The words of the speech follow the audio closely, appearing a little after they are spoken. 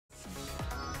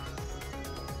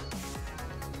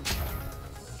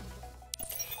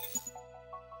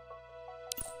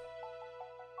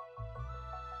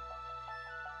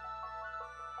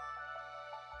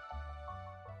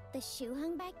was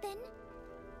Shuheng back then?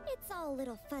 It's all a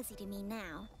little fuzzy to me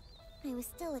now. I was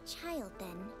still a child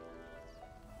then.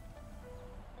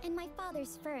 And my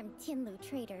father's firm, Tianlu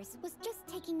Traders, was just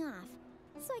taking off,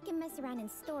 so I can mess around in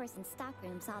stores and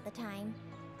stockrooms all the time.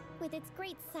 With its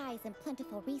great size and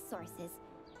plentiful resources,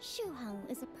 Shuheng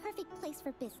is a perfect place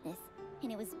for business,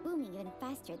 and it was booming even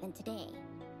faster than today.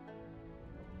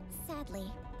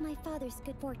 Sadly, my father's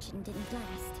good fortune didn't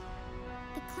last.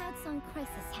 The Cloudsong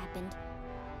crisis happened.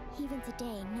 Even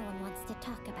today, no one wants to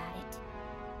talk about it.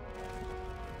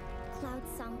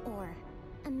 Cloudsong ore,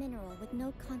 a mineral with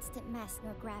no constant mass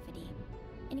nor gravity.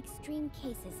 In extreme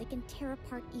cases, it can tear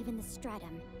apart even the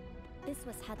stratum. This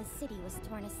was how the city was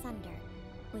torn asunder,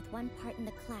 with one part in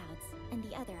the clouds and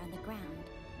the other on the ground.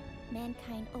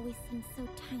 Mankind always seems so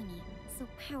tiny, so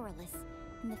powerless,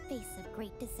 in the face of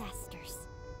great disasters.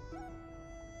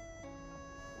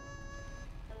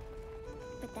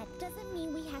 But that doesn't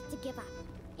mean we have to give up.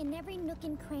 In every nook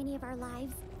and cranny of our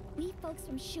lives, we folks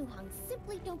from Shuheng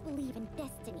simply don't believe in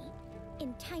destiny.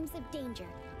 In times of danger,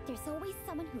 there's always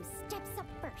someone who steps up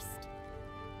first.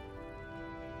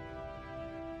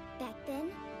 Back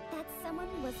then, that someone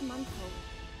was Monko.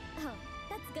 Oh,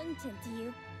 that's Gungtin to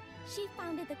you. She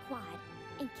founded the Quad,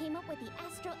 and came up with the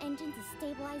astral engine to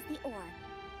stabilize the ore,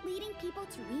 leading people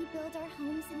to rebuild our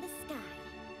homes in the sky.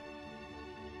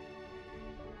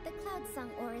 The Cloudsong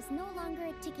ore is no longer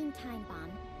a ticking time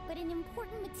bomb, but an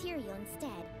important material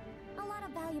instead. A lot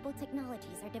of valuable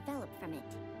technologies are developed from it.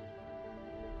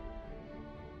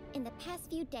 In the past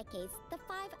few decades, the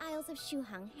 5 Isles of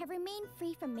Shuheng have remained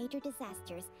free from major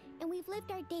disasters, and we've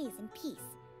lived our days in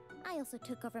peace. I also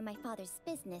took over my father's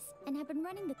business and have been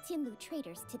running the Tianlu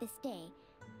Traders to this day.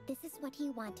 This is what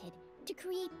he wanted, to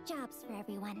create jobs for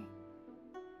everyone.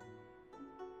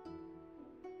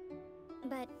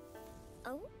 But,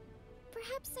 oh?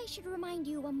 Perhaps I should remind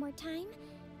you one more time.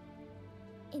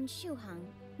 In Shuheng,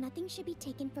 nothing should be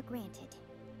taken for granted.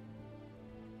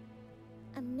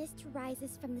 A mist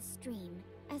rises from the stream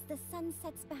as the sun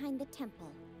sets behind the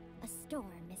temple. A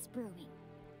storm is brewing.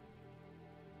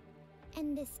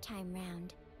 And this time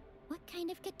round, what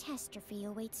kind of catastrophe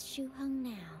awaits Shuheng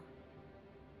now?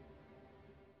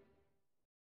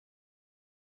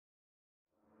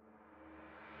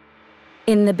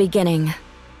 In the beginning,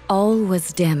 all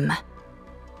was dim.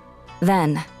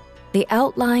 Then, the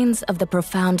outlines of the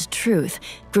profound truth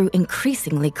grew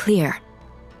increasingly clear.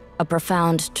 A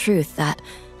profound truth that,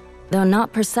 though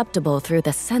not perceptible through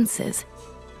the senses,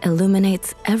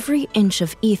 illuminates every inch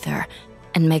of ether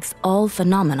and makes all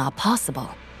phenomena possible.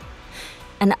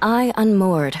 An eye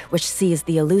unmoored which sees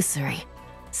the illusory,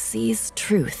 sees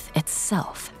truth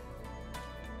itself.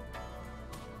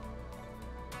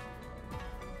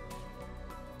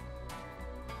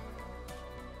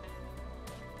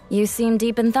 You seem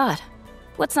deep in thought.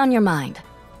 What's on your mind?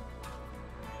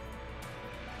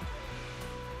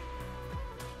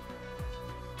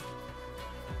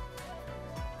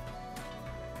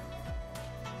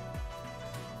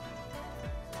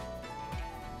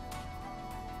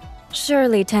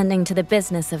 Surely tending to the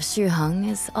business of Shuheng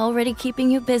is already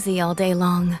keeping you busy all day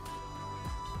long.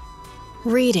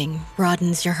 Reading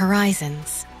broadens your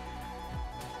horizons.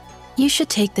 You should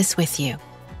take this with you,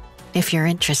 if you're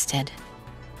interested.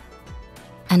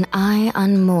 An eye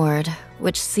unmoored,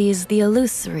 which sees the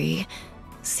illusory,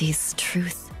 sees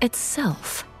truth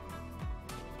itself.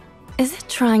 Is it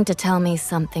trying to tell me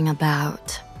something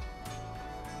about...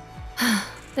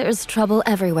 There's trouble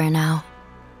everywhere now.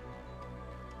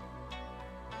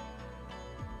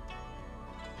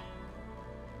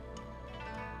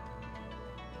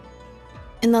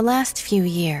 In the last few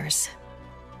years,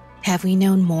 have we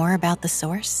known more about the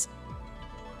source?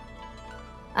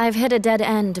 I've hit a dead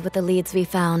end with the leads we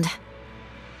found.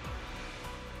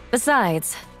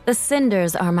 Besides, the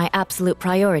cinders are my absolute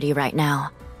priority right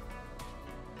now.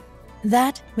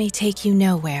 That may take you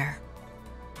nowhere.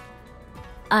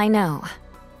 I know.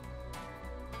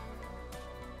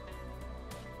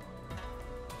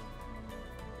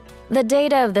 The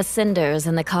data of the cinders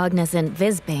and the cognizant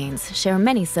visbanes share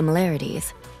many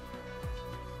similarities.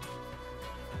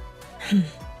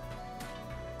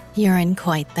 You're in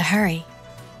quite the hurry.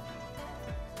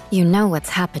 You know what's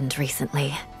happened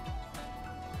recently.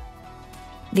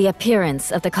 The appearance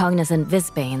of the cognizant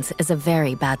visbanes is a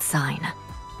very bad sign.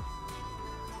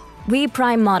 We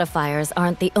prime modifiers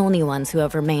aren't the only ones who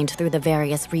have remained through the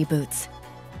various reboots.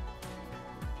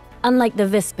 Unlike the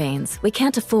visbanes, we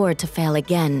can't afford to fail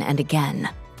again and again.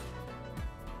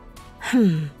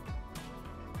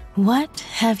 What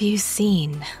have you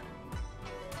seen?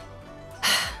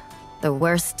 The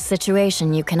worst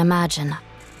situation you can imagine.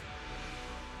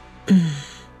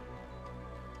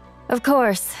 Of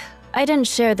course, I didn't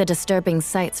share the disturbing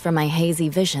sights from my hazy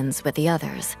visions with the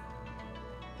others.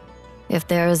 If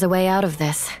there is a way out of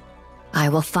this, I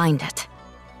will find it.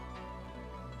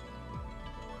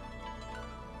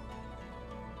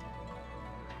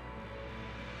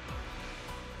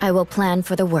 I will plan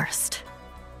for the worst.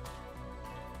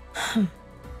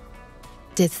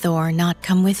 Did Thor not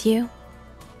come with you?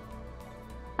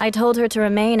 I told her to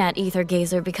remain at Aether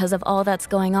Gazer because of all that's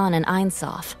going on in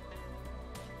Einsof.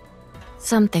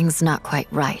 Something's not quite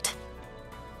right.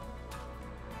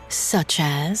 Such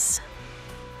as?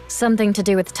 Something to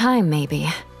do with time, maybe.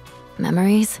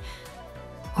 Memories?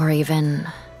 Or even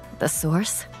the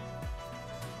source?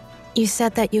 You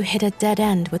said that you hit a dead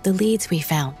end with the leads we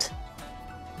found.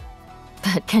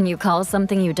 But can you call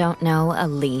something you don't know a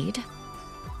lead?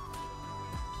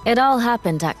 It all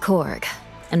happened at Korg,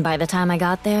 and by the time I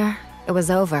got there, it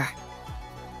was over.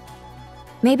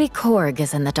 Maybe Korg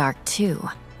is in the dark too.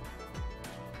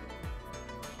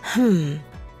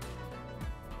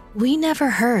 We never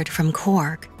heard from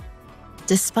Korg,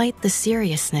 despite the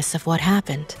seriousness of what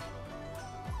happened.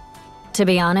 To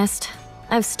be honest,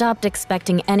 I've stopped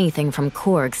expecting anything from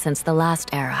Korg since the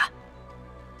last era.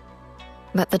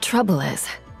 But the trouble is,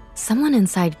 someone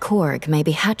inside Korg may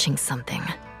be hatching something.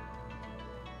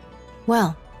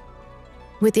 Well,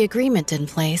 with the agreement in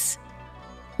place,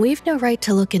 we've no right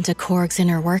to look into Korg's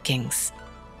inner workings.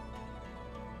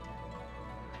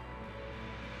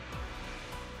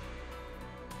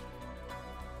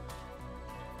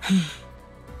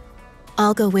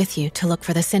 I'll go with you to look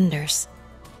for the cinders.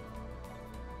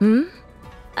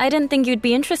 I didn't think you'd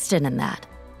be interested in that.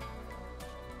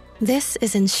 This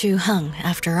is in Shu-Hung,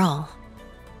 after all.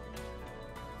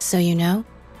 So you know,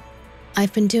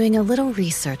 I've been doing a little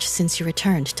research since you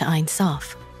returned to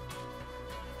Einsof.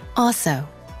 Also,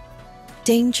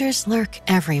 dangers lurk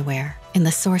everywhere in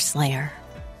the source layer.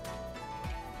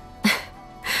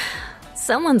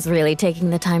 Someone's really taking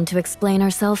the time to explain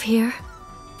herself here.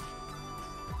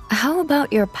 How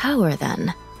about your power,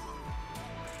 then?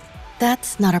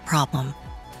 That's not a problem.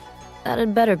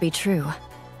 That'd better be true.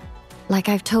 Like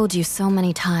I've told you so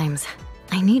many times,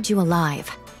 I need you alive.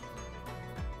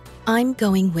 I'm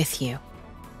going with you.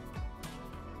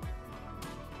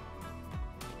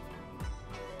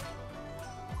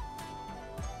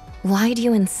 Why do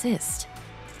you insist?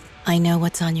 I know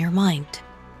what's on your mind.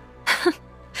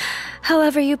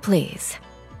 However you please.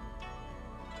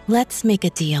 Let's make a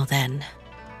deal then.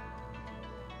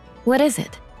 What is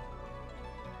it?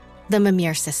 The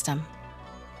Mimir system.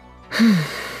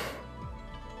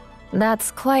 That's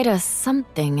quite a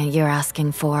something you're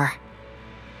asking for.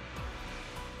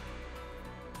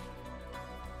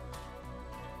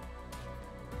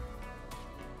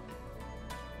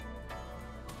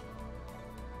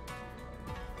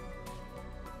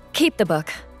 Keep the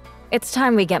book. It's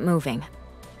time we get moving.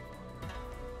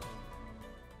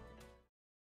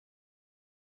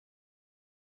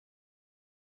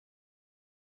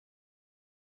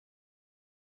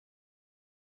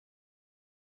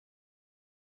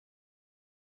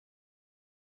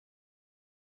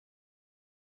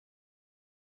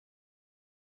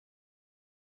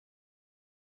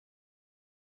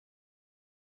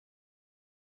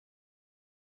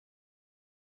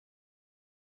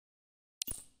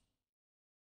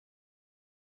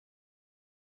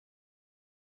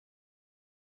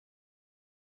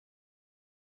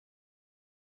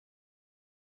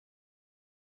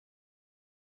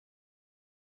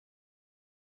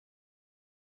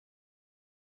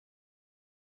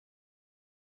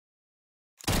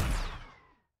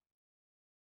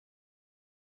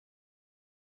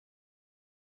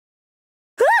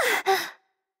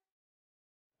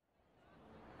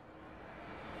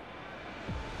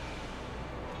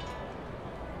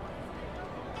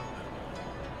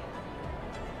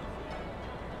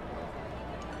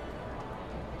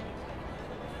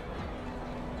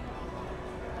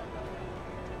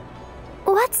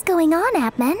 What's going on,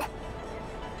 Abman?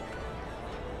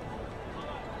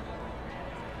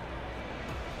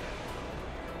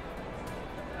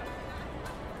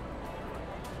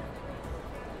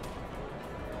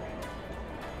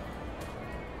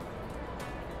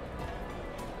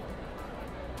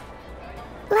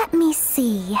 Let me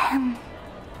see.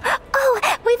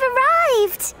 Oh, we've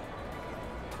arrived!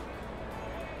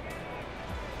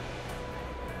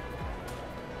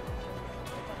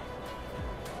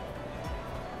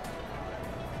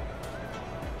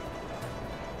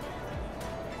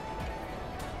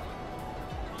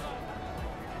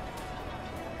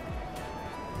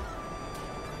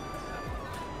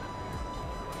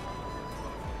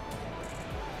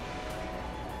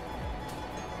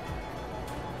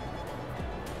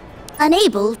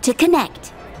 Unable to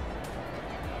connect.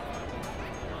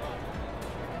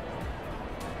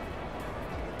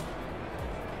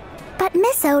 But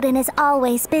Miss Odin is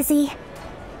always busy.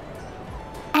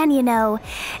 And you know,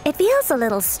 it feels a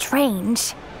little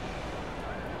strange.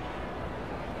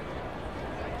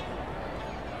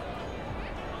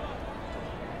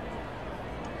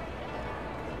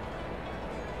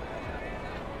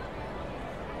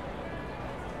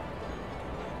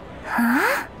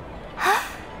 Huh?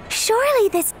 Surely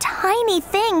this tiny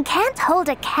thing can't hold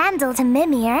a candle to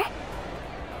Mimir.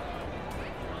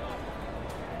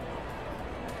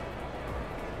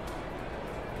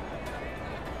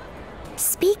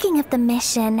 Speaking of the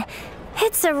mission,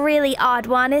 it's a really odd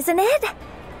one, isn't it?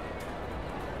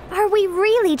 Are we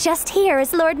really just here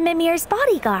as Lord Mimir's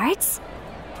bodyguards?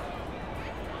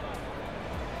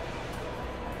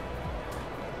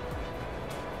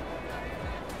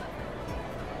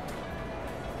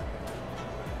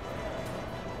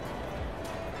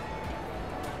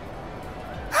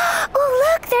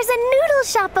 Oh, look, there's a noodle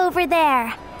shop over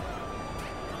there.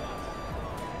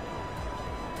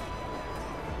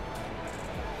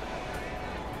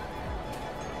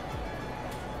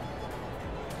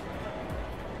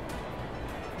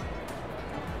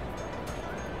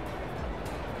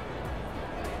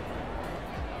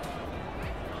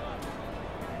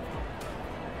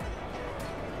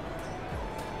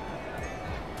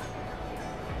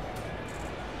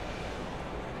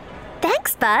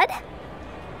 Thanks, bud.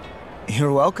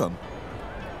 You're welcome.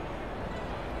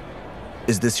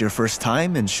 Is this your first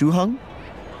time in Shuheng?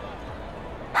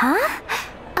 Huh?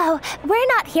 Oh, we're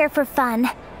not here for fun.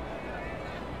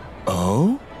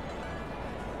 Oh?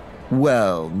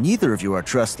 Well, neither of you are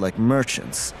dressed like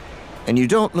merchants. And you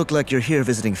don't look like you're here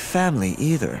visiting family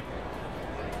either.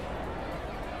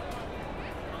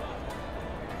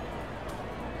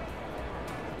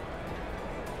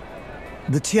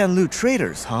 The Tianlu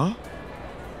traders, huh?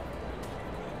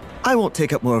 I won't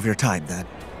take up more of your time then.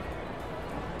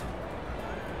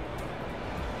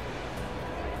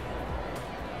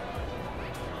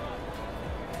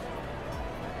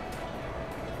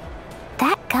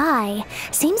 That guy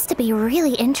seems to be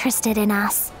really interested in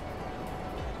us.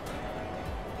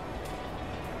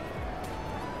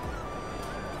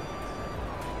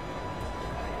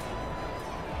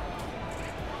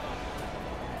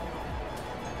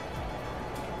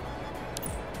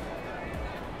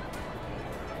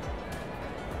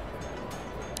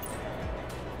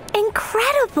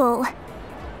 Incredible!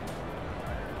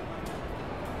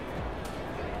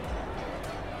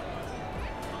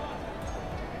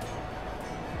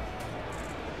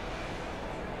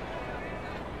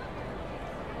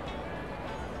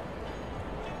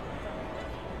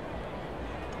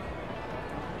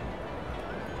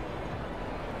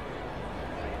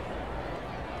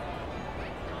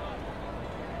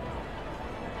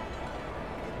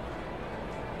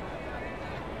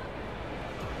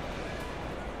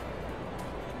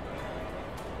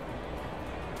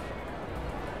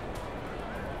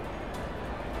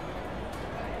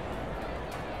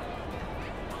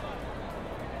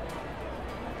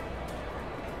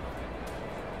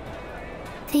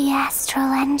 The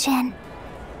astral engine.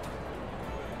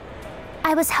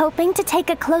 I was hoping to take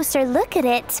a closer look at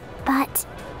it, but...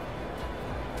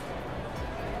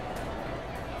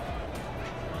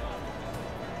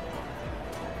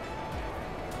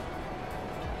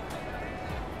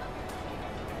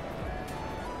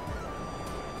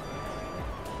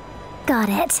 Got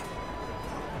it.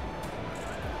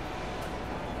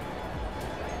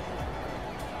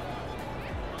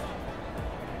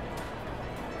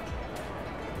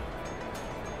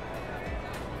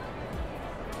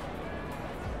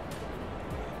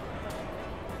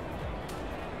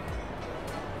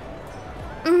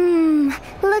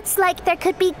 Looks like there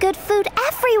could be good food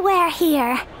everywhere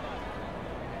here.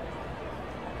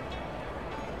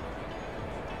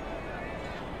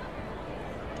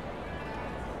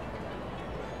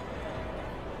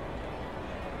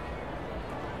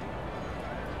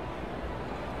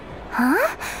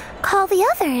 Huh? Call the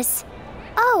others.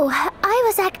 Oh, I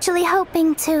was actually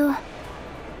hoping to...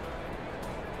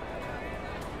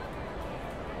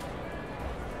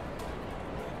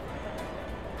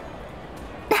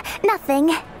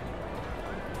 Nothing.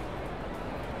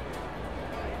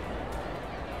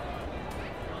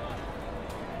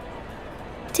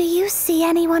 Do you see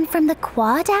anyone from the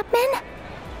quad admin?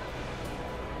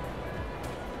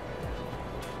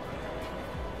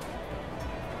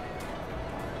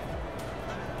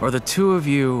 Are the two of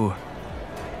you...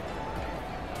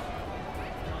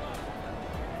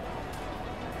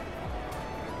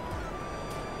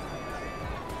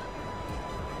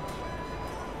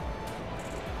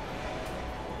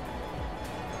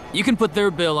 You can put their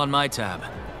bill on my tab.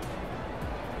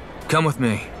 Come with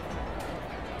me.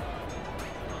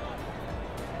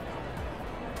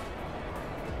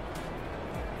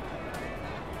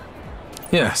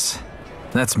 Yes,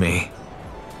 that's me.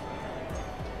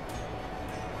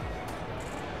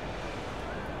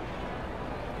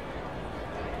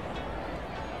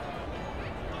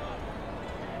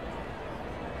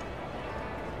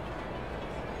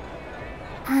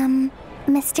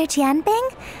 Mr.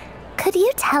 Jianbing? Could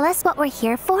you tell us what we're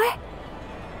here for?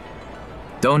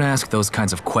 Don't ask those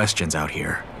kinds of questions out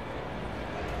here.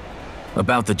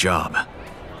 About the job.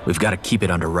 We've got to keep it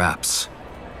under wraps.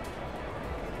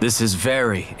 This is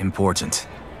very important.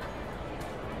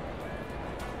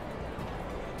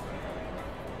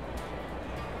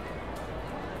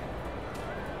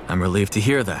 I'm relieved to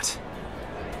hear that.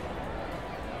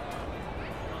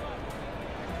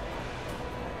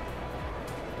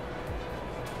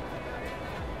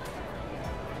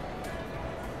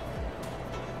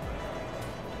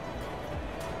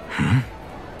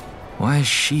 Why is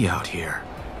she out here?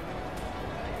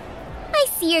 I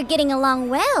see you're getting along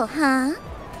well, huh?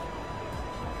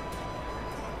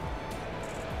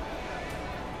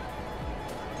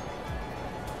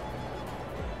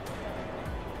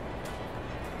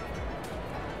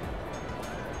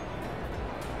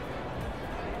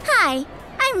 Hi,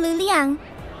 I'm Lu Liang,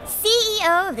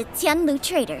 CEO of the Tianlu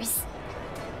Traders.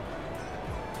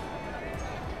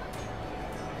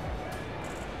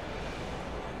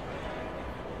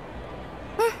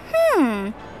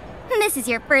 This is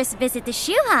your first visit to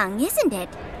Shuhang, isn't it?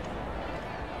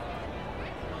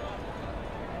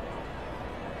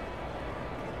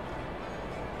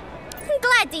 I'm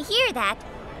glad to hear that.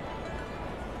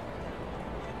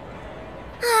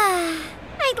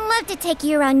 I'd love to take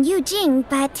you around Yujing,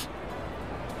 but...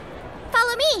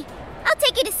 Follow me. I'll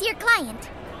take you to see your client.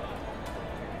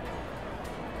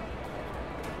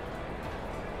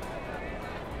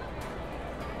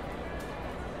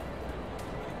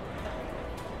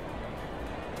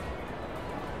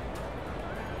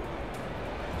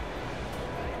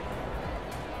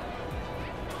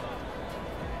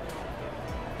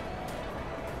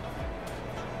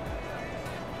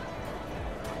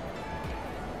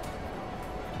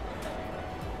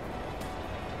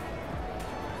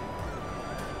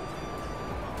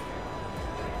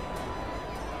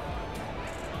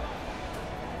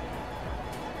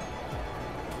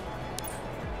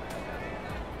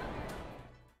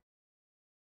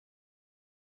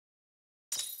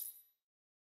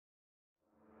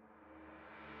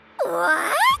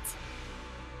 What?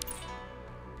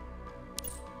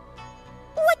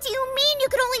 What do you mean you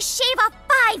could only shave off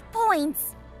 5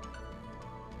 points?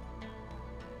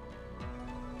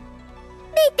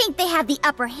 They think they have the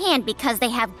upper hand because they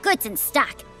have goods in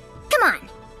stock. Come on.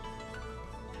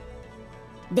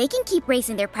 They can keep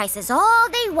raising their prices all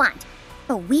they want,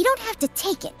 but we don't have to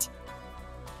take it.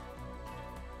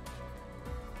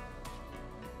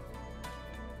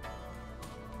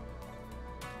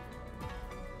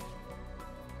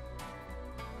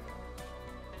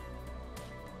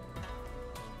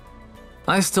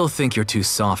 I still think you're too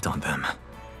soft on them.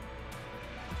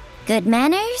 Good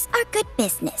manners are good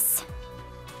business.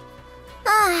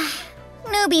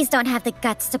 Newbies don't have the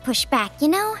guts to push back, you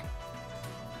know?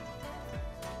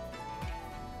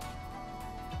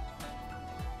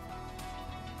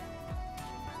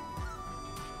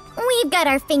 We've got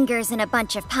our fingers in a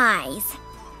bunch of pies.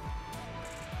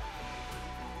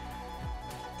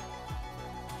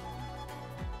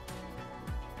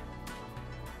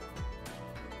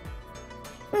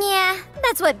 Yeah,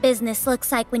 that's what business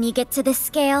looks like when you get to this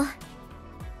scale.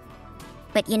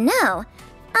 But you know,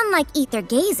 unlike Aether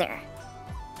Gazer.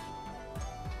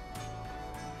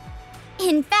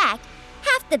 In fact,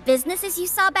 half the businesses you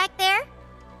saw back there?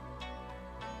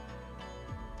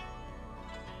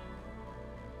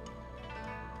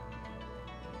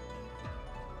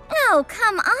 Oh,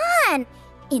 come on!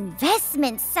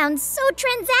 Investments sound so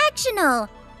transactional.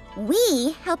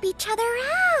 We help each other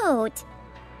out.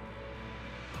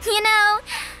 You know,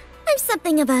 I'm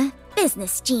something of a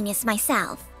business genius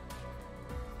myself.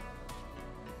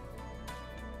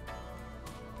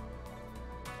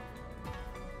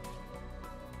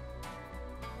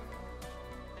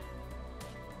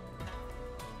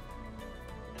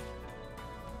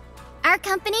 Our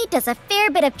company does a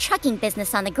fair bit of trucking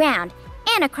business on the ground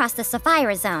and across the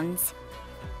Sapphire zones.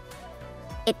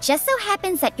 It just so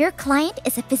happens that your client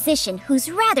is a physician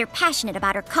who's rather passionate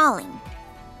about her calling.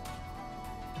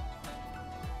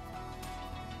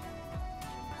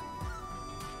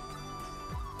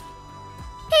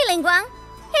 Hey, Lingguang.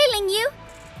 Hey, Lingyu.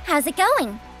 How's it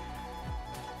going?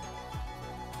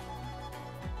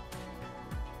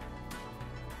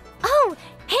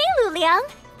 Liang.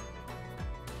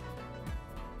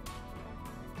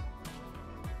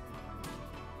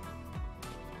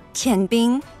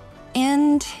 Qianbing,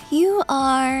 and you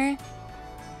are...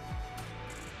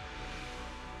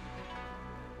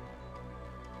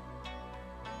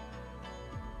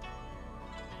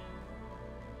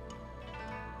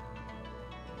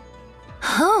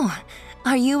 Oh,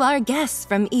 are you our guests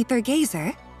from Aether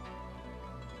Gazer?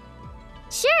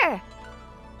 Sure.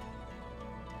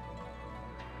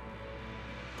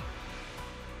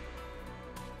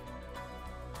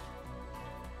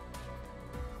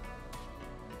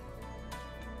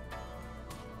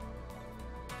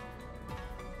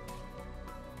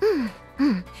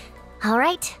 All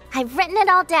right, I've written it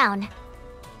all down.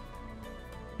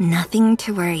 Nothing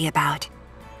to worry about.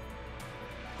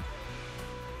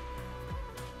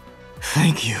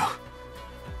 Thank you.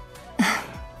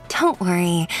 Don't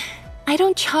worry, I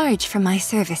don't charge for my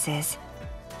services.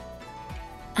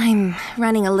 I'm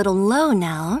running a little low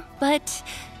now, but...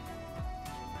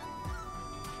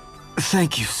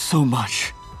 Thank you so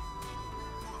much.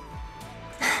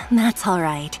 That's all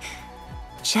right.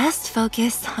 Just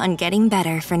focus on getting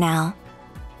better for now.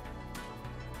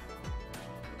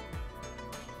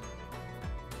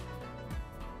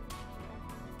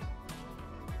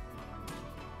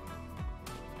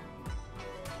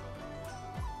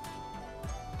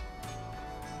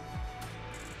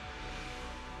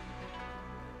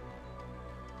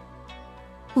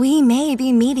 We may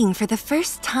be meeting for the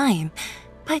first time,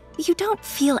 but you don't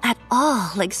feel at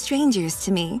all like strangers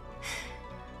to me.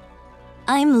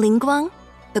 I'm Lingguang,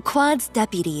 the Quad's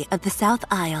deputy of the South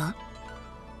Isle.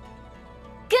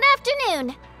 Good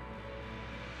afternoon.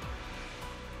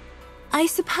 I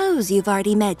suppose you've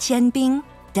already met Qianbing,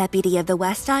 deputy of the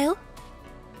West Isle?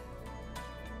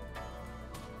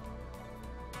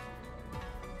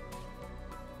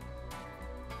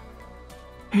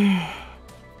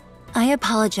 I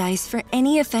apologize for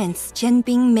any offense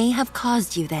Qianbing may have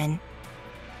caused you then.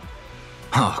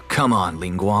 Oh, come on,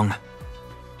 Lingguang.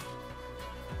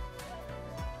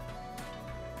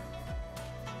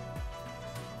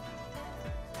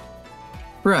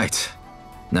 Right.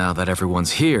 Now that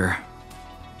everyone's here,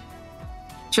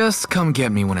 just come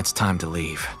get me when it's time to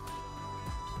leave.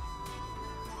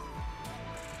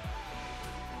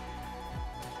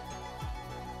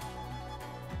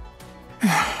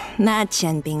 That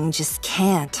Qianbing just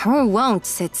can't or won't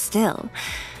sit still.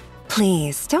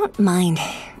 Please, don't mind.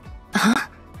 Huh?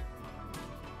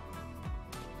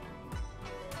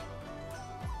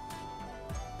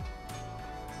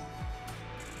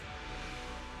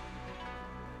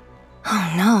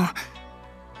 Oh no.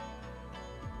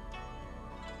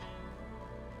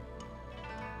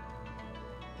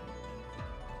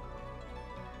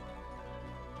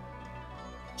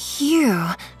 You...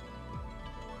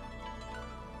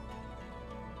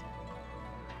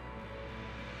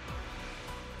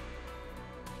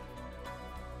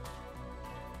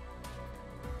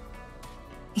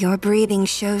 Your breathing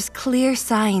shows clear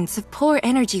signs of poor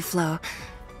energy flow,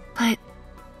 but...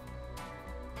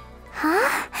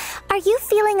 Huh? Are you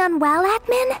feeling unwell,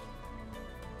 admin?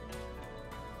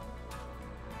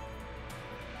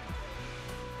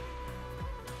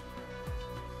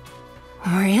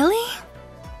 Really?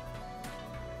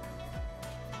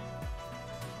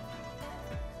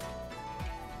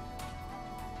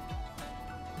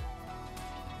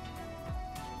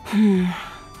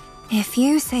 If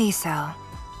you say so.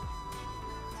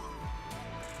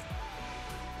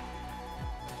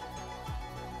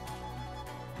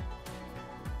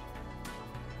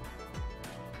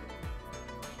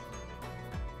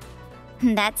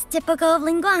 That's typical of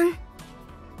Lingguang.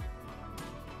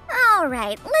 All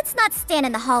right, let's not stand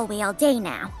in the hallway all day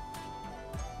now.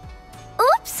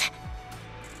 Oops!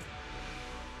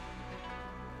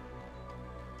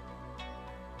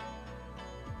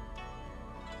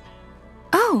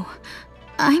 Oh,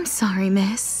 I'm sorry,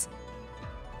 miss.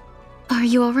 Are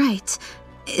you all right?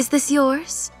 Is this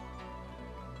yours?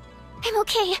 I'm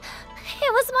okay.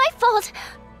 It was my fault.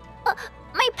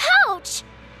 My pouch!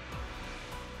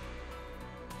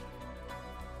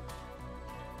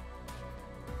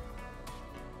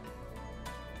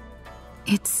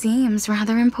 It seems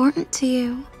rather important to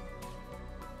you.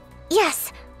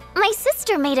 Yes, my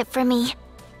sister made it for me.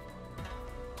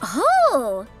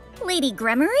 Oh, Lady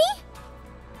Gremory?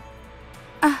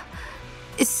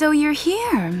 So you're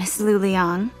here, Miss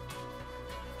Luliang.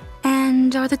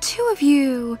 And are the two of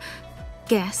you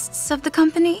guests of the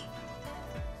company?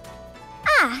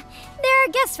 Ah, there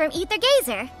are guests from Aether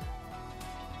Gazer.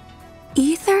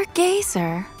 Aether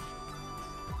Gazer?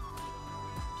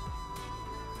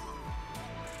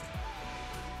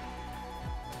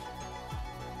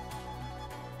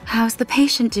 How's the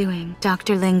patient doing,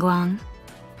 Dr. Lingguang?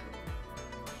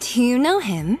 Do you know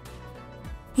him?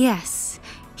 Yes,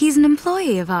 he's an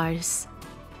employee of ours.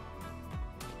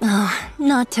 Oh,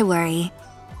 not to worry.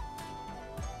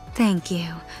 Thank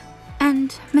you.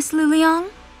 And Miss Luliang?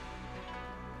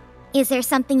 Is there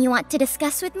something you want to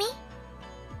discuss with me?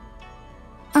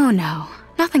 Oh no,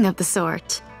 nothing of the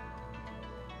sort.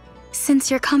 Since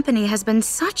your company has been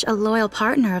such a loyal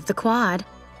partner of the Quad.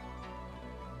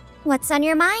 What's on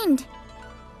your mind?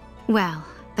 Well,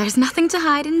 there's nothing to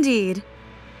hide indeed.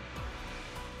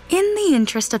 In the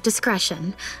interest of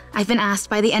discretion, I've been asked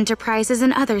by the Enterprises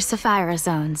and other Sapphira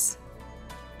zones.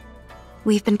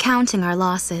 We've been counting our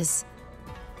losses.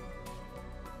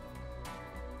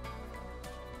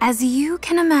 As you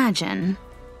can imagine,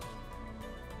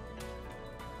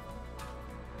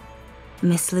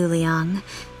 Miss Luliang,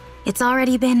 it's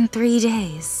already been 3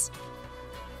 days.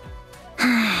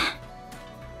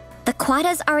 The Quad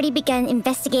has already begun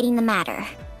investigating the matter.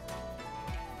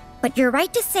 But you're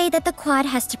right to say that the Quad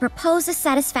has to propose a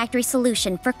satisfactory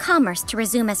solution for commerce to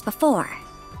resume as before.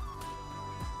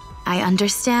 I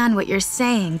understand what you're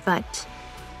saying, but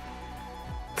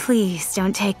please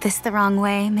don't take this the wrong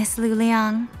way, Miss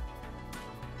Luliang.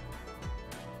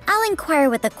 I'll inquire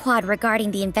with the Quad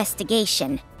regarding the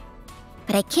investigation,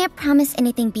 but I can't promise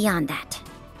anything beyond that.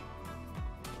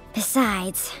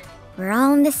 Besides, we're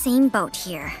all in the same boat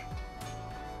here.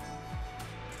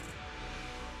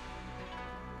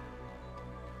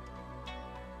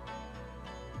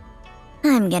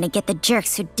 I'm gonna get the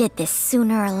jerks who did this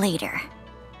sooner or later.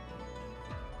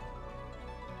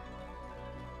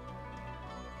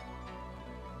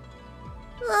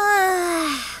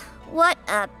 What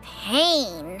a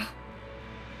pain.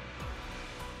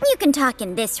 You can talk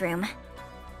in this room.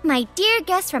 My dear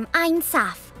guest from Ain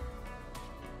Saf.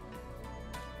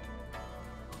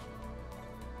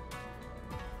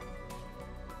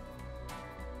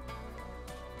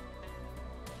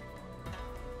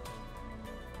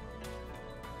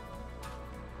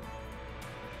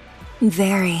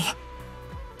 Very.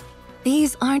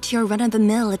 These aren't your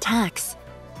run-of-the-mill attacks.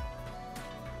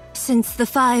 Since the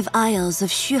 5 Isles of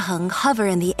Shuheng hover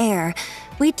in the air,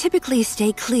 we typically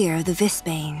stay clear of the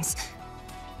Visbanes.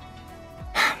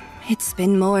 It's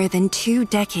been more than 2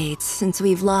 decades since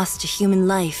we've lost a human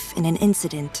life in an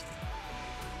incident.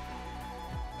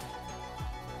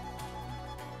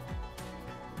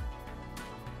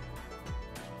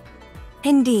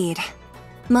 Indeed.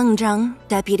 Meng Zhang,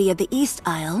 deputy of the East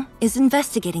Isle, is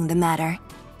investigating the matter.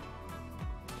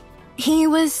 He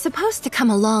was supposed to come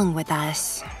along with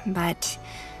us, but...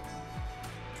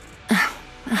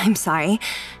 I'm sorry.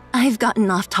 I've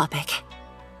gotten off topic.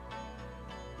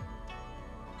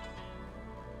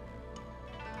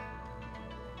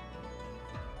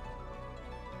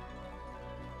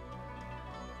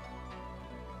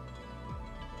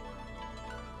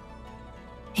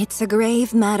 It's a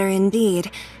grave matter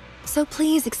indeed, so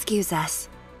please excuse us.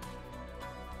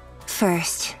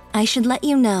 First, I should let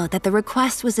you know that the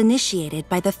request was initiated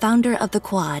by the founder of the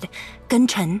Quad, Gun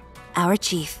Chen, our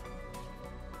chief.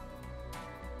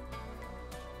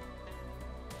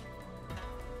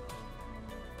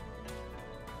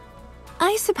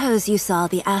 I suppose you saw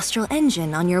the astral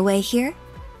engine on your way here?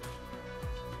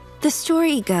 The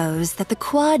story goes that the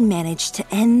Quad managed to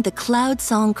end the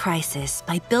Cloudsong crisis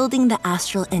by building the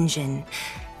astral engine.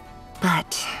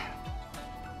 But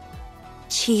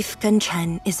Chief Gun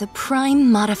Chen is a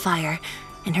prime modifier,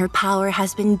 and her power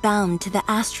has been bound to the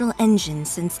astral engine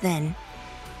since then.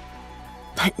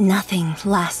 But nothing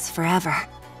lasts forever.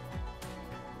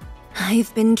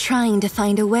 I've been trying to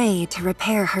find a way to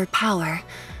repair her power.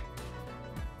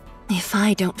 If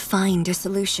I don't find a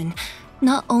solution,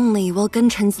 not only will Gun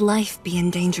Chen's life be in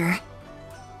danger.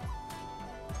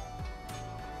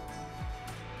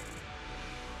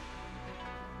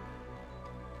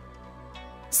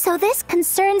 So this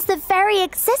concerns the very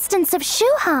existence of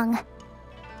Shuheng.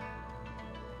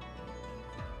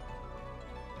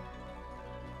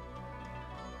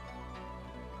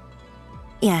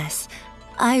 Yes,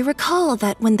 I recall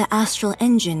that when the astral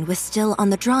engine was still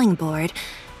on the drawing board,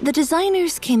 the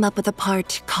designers came up with a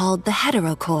part called the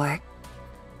heterocore.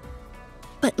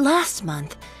 But last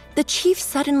month, the chief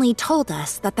suddenly told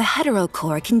us that the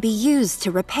heterocore can be used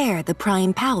to repair the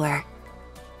prime power.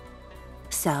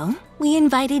 So, we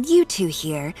invited you two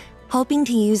here, hoping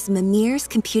to use Mimir's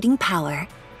computing power.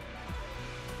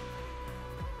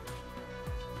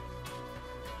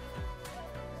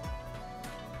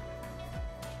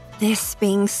 This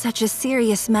being such a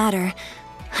serious matter,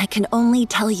 I can only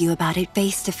tell you about it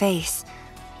face to face.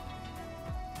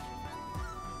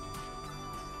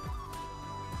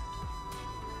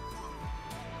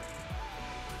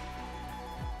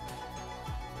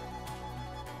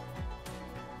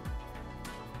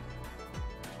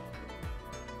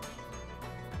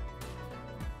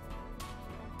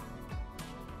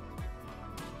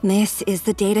 This is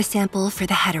the data sample for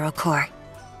the heterocore.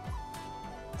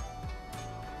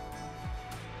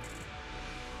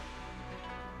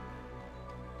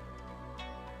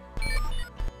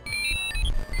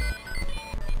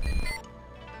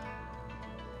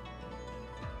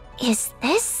 Is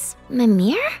this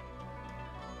Mimir?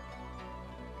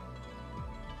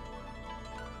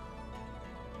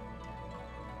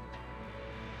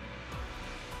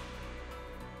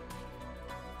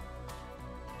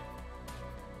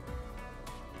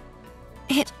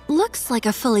 It looks like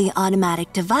a fully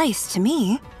automatic device to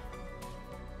me.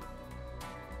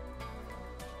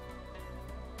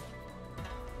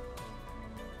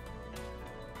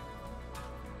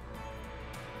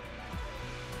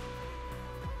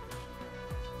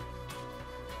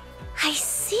 I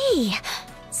see.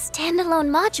 Standalone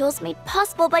modules made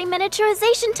possible by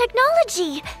miniaturization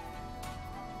technology.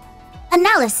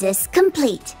 Analysis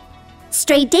complete.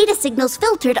 Stray data signals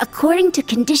filtered according to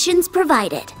conditions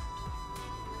provided.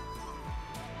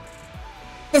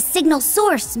 The signal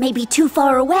source may be too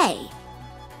far away.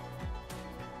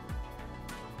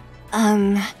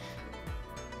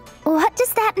 What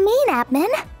does that mean, admin?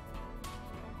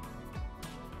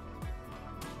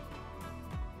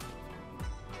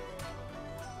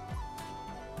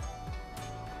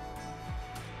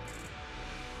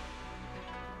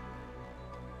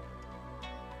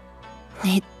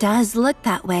 It does look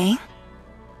that way.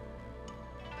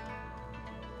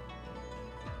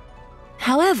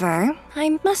 However,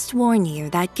 I must warn you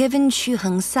that given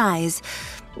Shuheng's size,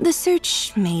 the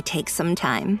search may take some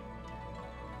time.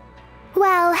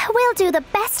 Well, we'll do the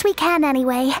best we can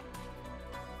anyway.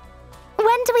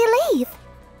 When do we leave?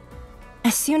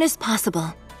 As soon as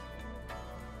possible.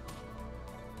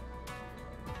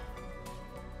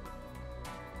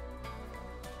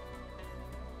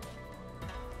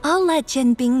 I'll let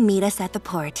Jinbing meet us at the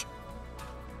port.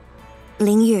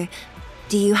 Lingyu,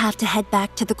 do you have to head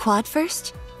back to the quad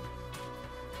first?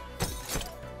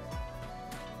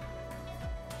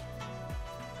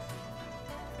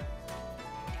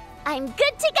 I'm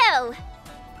good to go!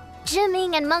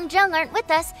 Jiming and Mengzheng aren't with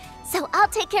us, so I'll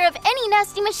take care of any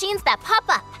nasty machines that pop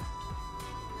up.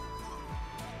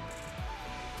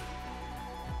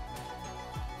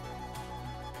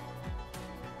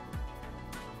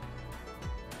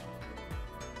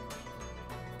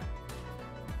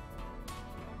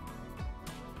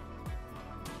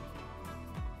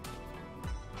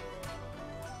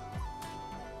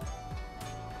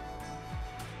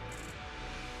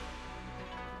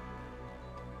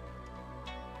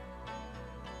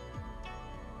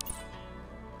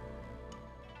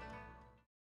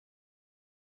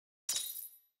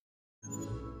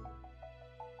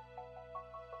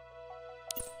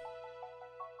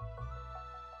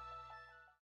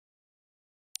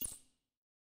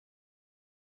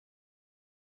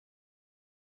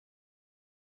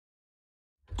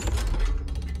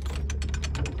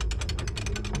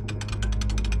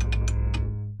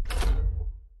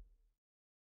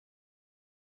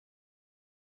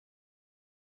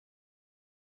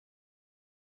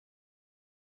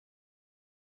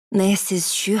 This is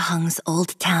Shuheng's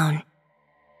old town.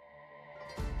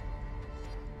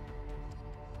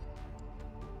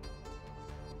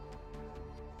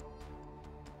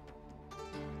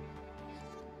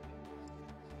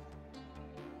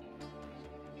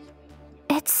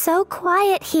 It's so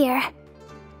quiet here.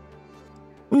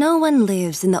 No one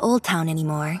lives in the old town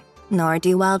anymore, nor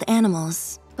do wild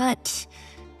animals, but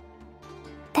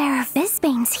There are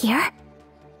Visbanes here.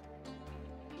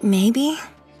 maybe?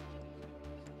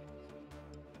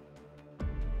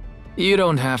 You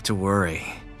don't have to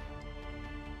worry.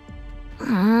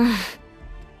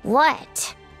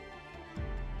 What?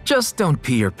 Just don't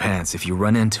pee your pants if you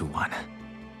run into one.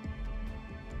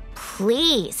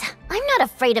 Please, I'm not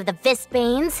afraid of the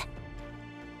Visbanes.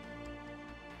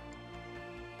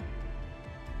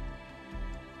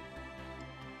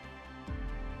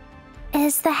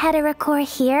 Is the heterocore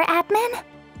here, admin?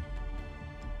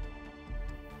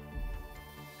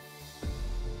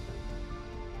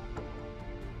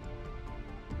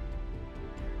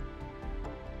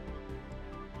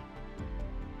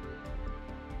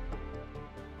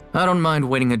 I don't mind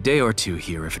waiting a day or two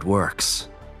here if it works.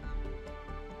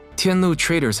 Tianlu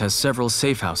Traders has several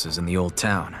safe houses in the old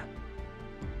town.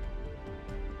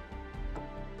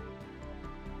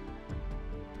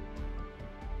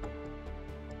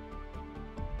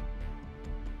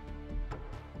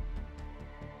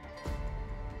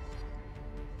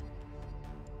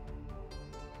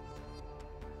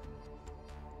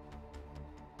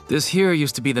 This here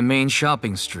used to be the main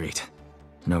shopping street.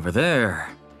 And over there...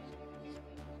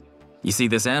 You see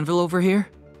this anvil over here?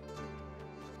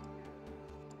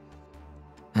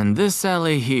 And this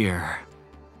alley here.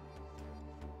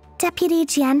 Deputy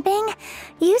Jianbing,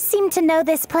 you seem to know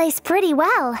this place pretty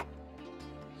well.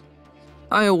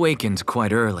 I awakened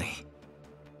quite early.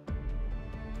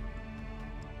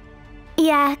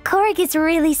 Yeah, Korg is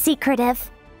really secretive.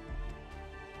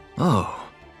 Oh,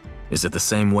 is it the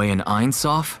same way in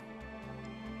Einsof?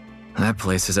 That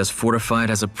place is as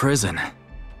fortified as a prison.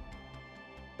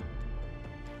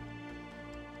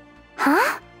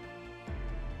 Huh?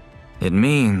 It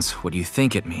means what you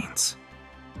think it means.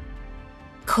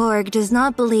 Korg does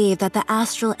not believe that the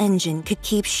astral engine could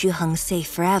keep Shuheng safe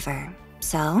forever,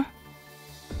 so?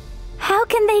 How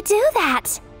can they do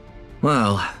that?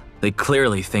 Well, they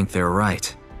clearly think they're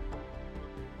right.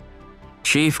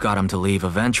 Chief got him to leave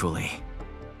eventually.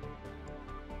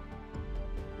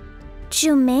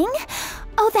 Zhu-Ming?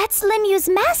 Oh, that's Lin Yu's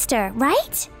master,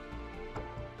 right?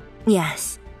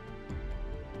 Yes.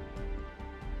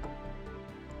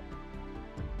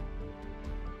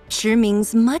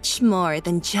 Zhi-Ming's much more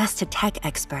than just a tech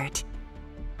expert.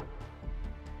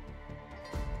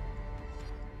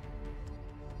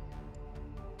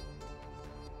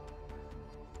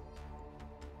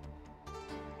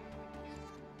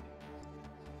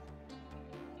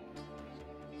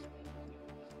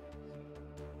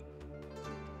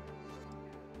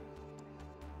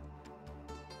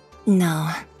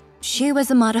 No, she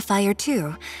was a modifier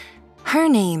too. Her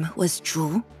name was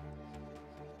Zhu.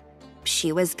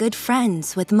 She was good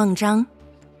friends with Meng Zhang.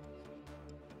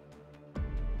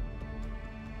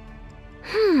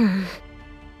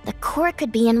 The core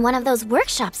could be in one of those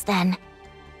workshops then.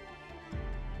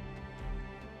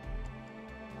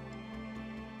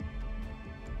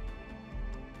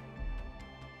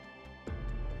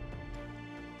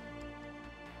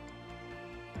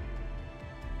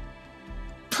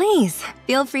 Please,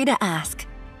 feel free to ask.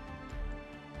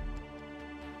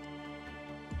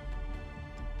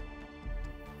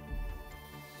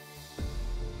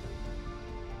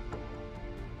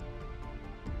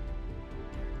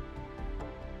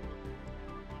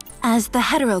 As the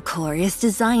heterocore is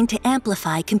designed to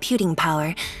amplify computing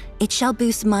power, it shall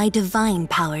boost my divine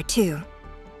power too.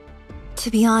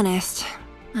 To be honest,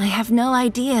 I have no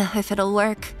idea if it'll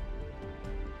work.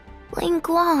 Ling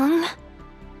Guang.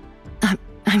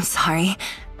 I'm sorry.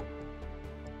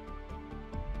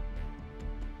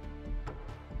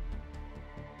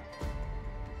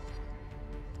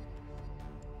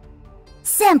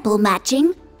 Sample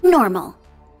matching, normal.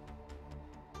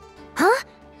 Huh?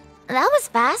 That was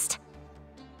fast.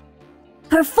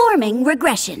 Performing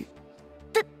regression.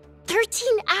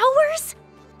 13 hours?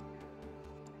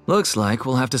 Looks like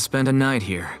we'll have to spend a night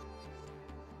here.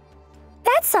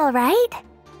 That's all right.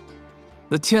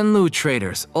 The Tianlu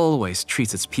Traders always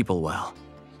treats its people well.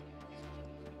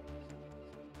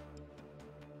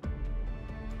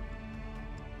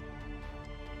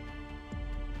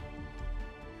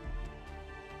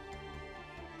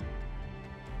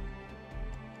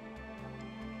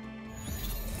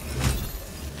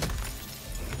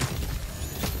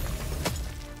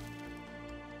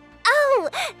 Oh,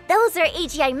 those are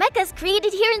AGI mechas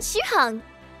created here in Shuheng.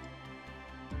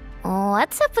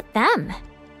 What's up with them?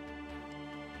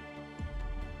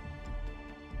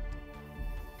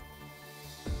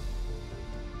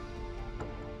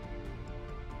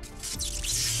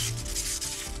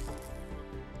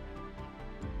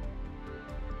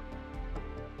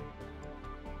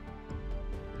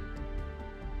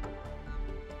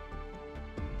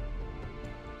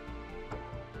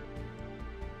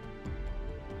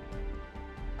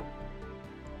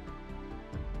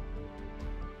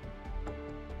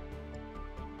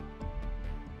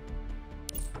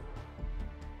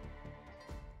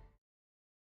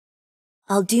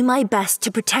 I'll do my best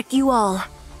to protect you all.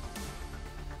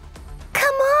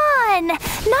 Come on!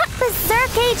 Not Berserk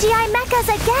AGI mechas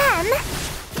again!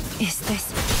 Is this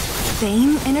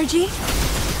Fame energy?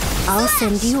 I'll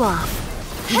send you off.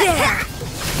 There!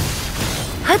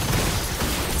 Hup.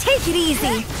 Take it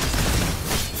easy!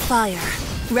 Fire,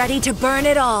 ready to burn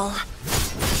it all.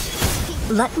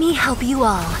 Let me help you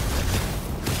all.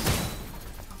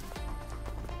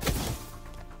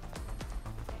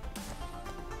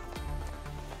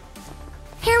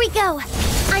 Here we go!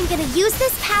 I'm gonna use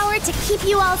this power to keep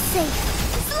you all safe.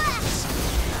 Slash!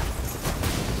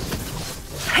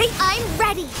 Hey! I'm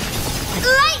ready!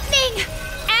 Lightning!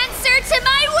 Answer to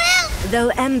my will! Though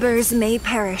embers may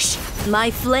perish,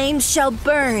 my flames shall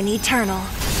burn eternal.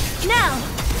 Now!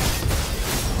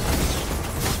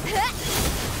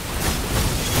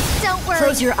 Don't worry.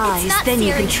 Close your it's eyes, not then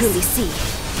you can serious. truly see.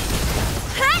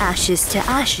 Ashes to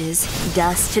ashes,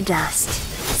 dust to dust.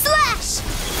 Slash!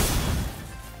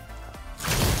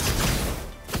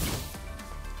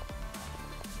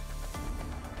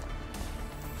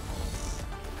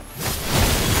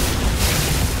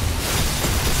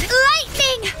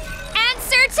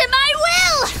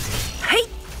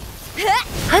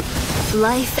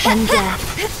 life and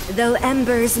death. Though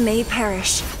embers may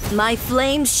perish, my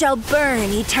flames shall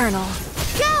burn eternal.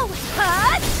 Go!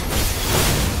 Hut!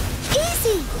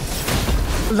 Easy!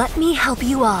 Let me help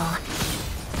you all.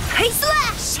 Hey,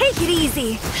 slash! Take it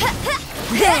easy.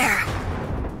 There!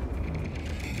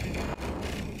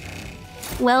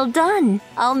 Well done.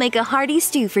 I'll make a hearty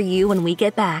stew for you when we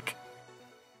get back.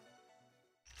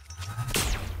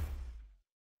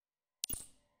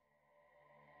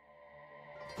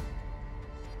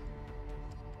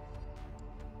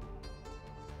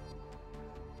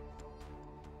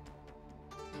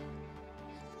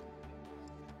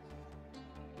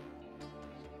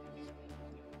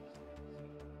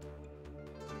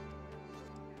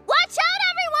 Watch out,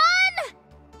 everyone!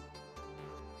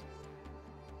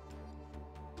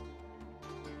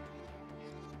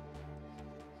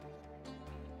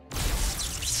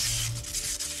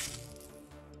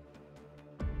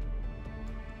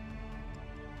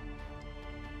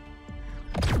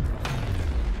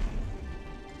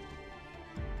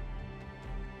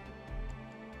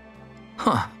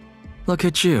 Huh. Look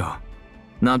at you.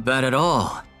 Not bad at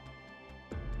all.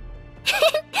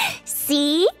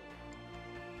 See?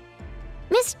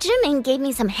 Miss Jimin gave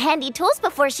me some handy tools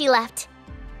before she left.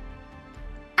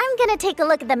 I'm gonna take a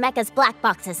look at the mecha's black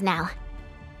boxes now.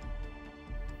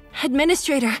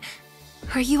 Administrator,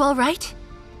 are you all right?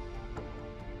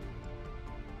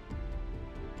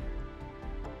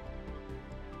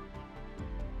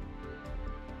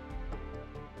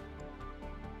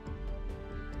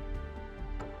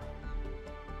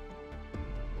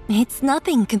 It's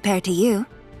nothing compared to you.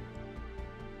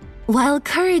 While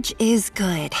courage is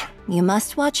good, you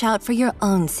must watch out for your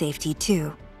own safety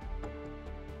too.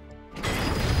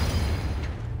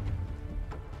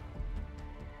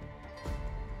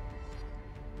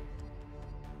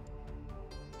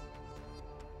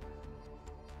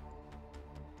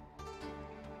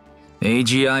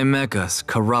 AGI mechas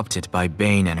corrupted by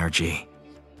Bane energy.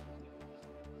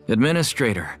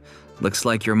 Administrator, looks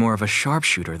like you're more of a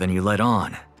sharpshooter than you let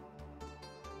on.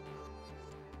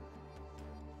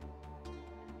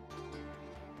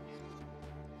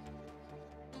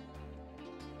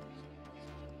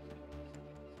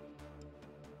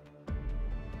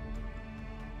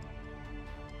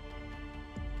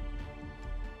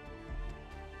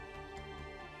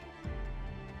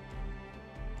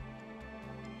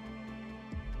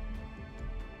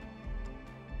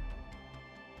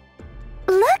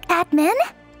 Look, admin!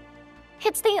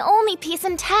 It's the only piece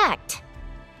intact.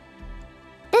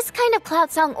 This kind of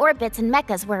Cloudsong orbits and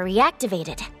mechas were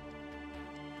reactivated.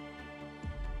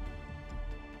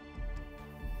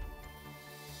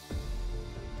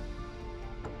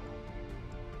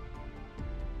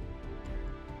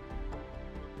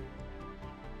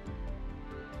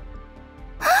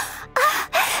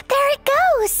 There it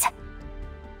goes!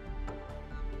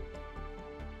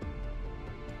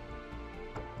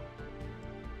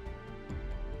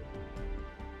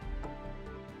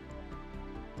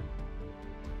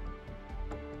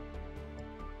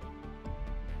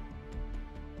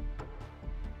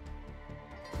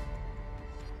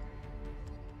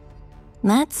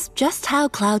 That's just how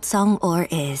Cloudsong ore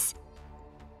is.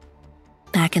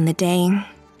 Back in the day,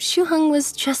 Shuheng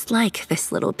was just like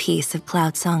this little piece of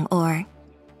Cloudsong ore.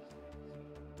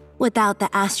 Without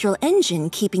the astral engine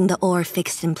keeping the ore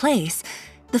fixed in place,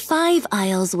 the 5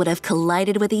 isles would have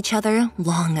collided with each other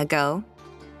long ago.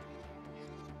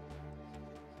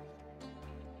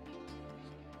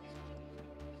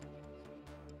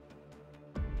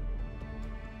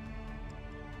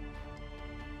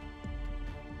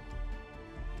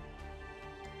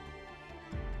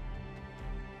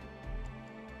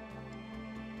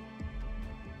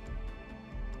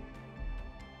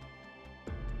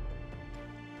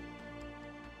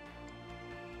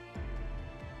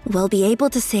 We'll be able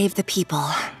to save the people,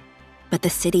 but the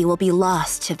city will be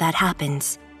lost if that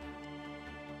happens.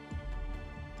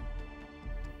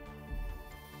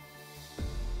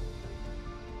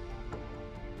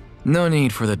 No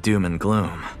need for the doom and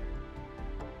gloom.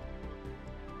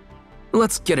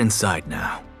 Let's get inside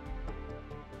now.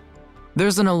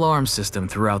 There's an alarm system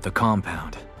throughout the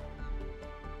compound.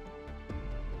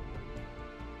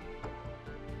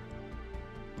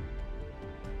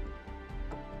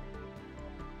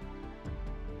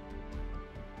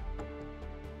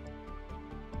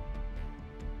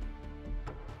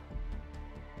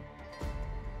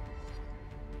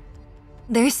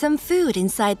 There's some food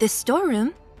inside this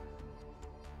storeroom.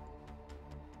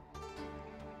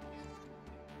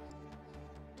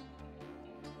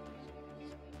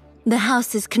 The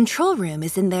house's control room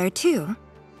is in there too.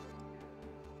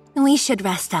 We should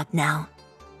rest up now.